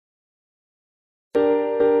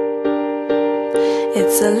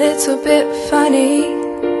It's a little bit funny,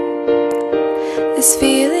 this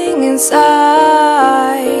feeling inside.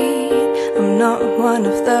 I'm not one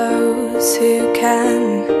of those who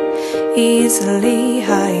can easily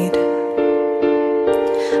hide.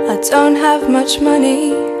 I don't have much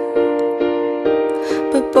money,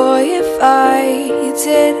 but boy, if I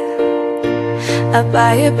did, I'd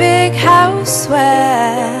buy a big house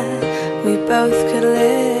where we both could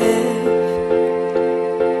live.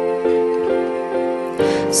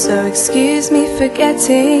 So excuse me for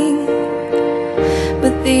getting,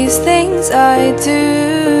 but these things I do.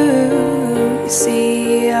 You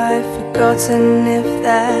see, I've forgotten if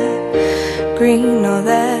they're green or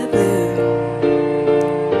they're blue.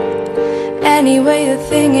 Anyway, the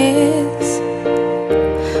thing is,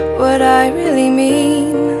 what I really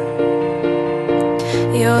mean,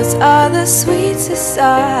 yours are the sweetest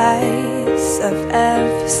eyes I've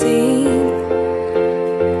ever seen.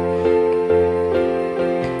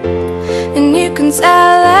 And you can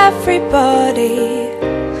tell everybody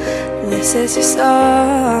this is your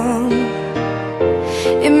song.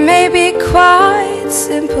 It may be quite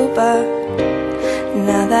simple, but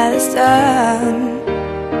now that it's done,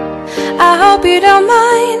 I hope you don't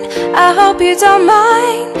mind, I hope you don't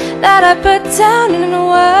mind that I put down in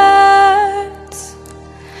words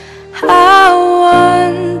how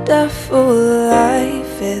wonderful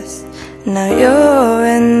life is. Now you're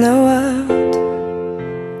in the world.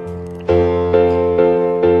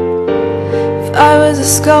 I was a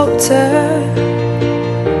sculptor,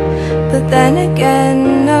 but then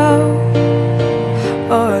again no,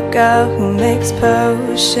 or a girl who makes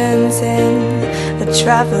potions in a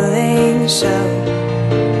traveling show.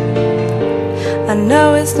 I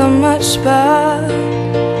know it's not much, but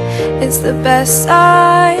it's the best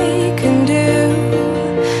I can do.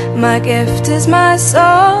 My gift is my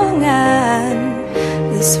song, and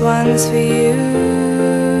this one's for you.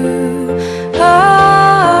 Oh,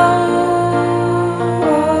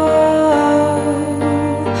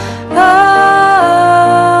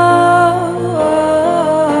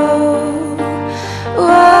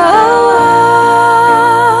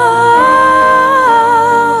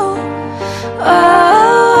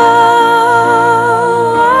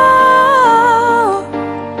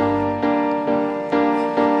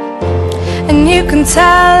 and you can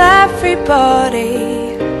tell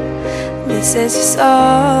everybody this is your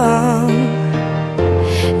song.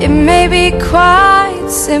 It may be quite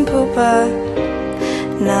simple, but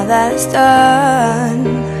now that it's done,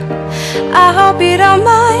 I hope you don't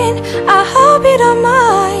mind, I hope you don't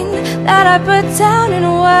mind that I put down in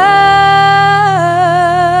words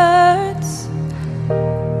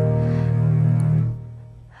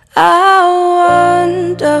how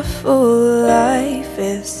wonderful life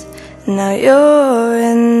is. Now you're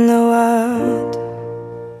in